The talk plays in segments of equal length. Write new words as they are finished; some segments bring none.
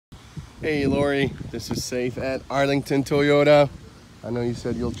Hey Lori, this is Safe at Arlington Toyota. I know you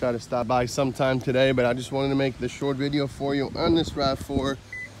said you'll try to stop by sometime today, but I just wanted to make this short video for you on this Rav4,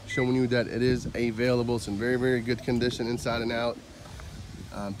 showing you that it is available. It's in very, very good condition inside and out.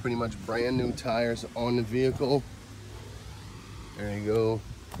 Pretty much brand new tires on the vehicle. There you go.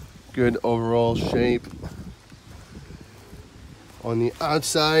 Good overall shape. On the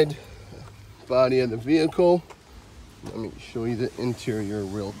outside body of the vehicle, let me show you the interior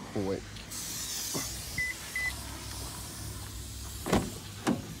real quick.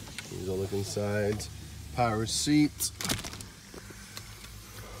 Here's a look inside. Power seat.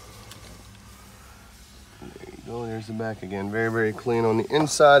 There you go, there's the back again. Very, very clean on the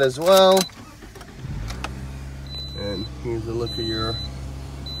inside as well. And here's a look at your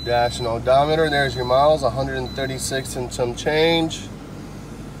dash and odometer. There's your miles, 136 and some change.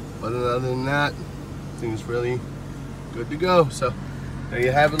 But other than that, things really good to go. So there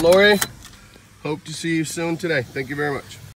you have it, Lori. Hope to see you soon today. Thank you very much.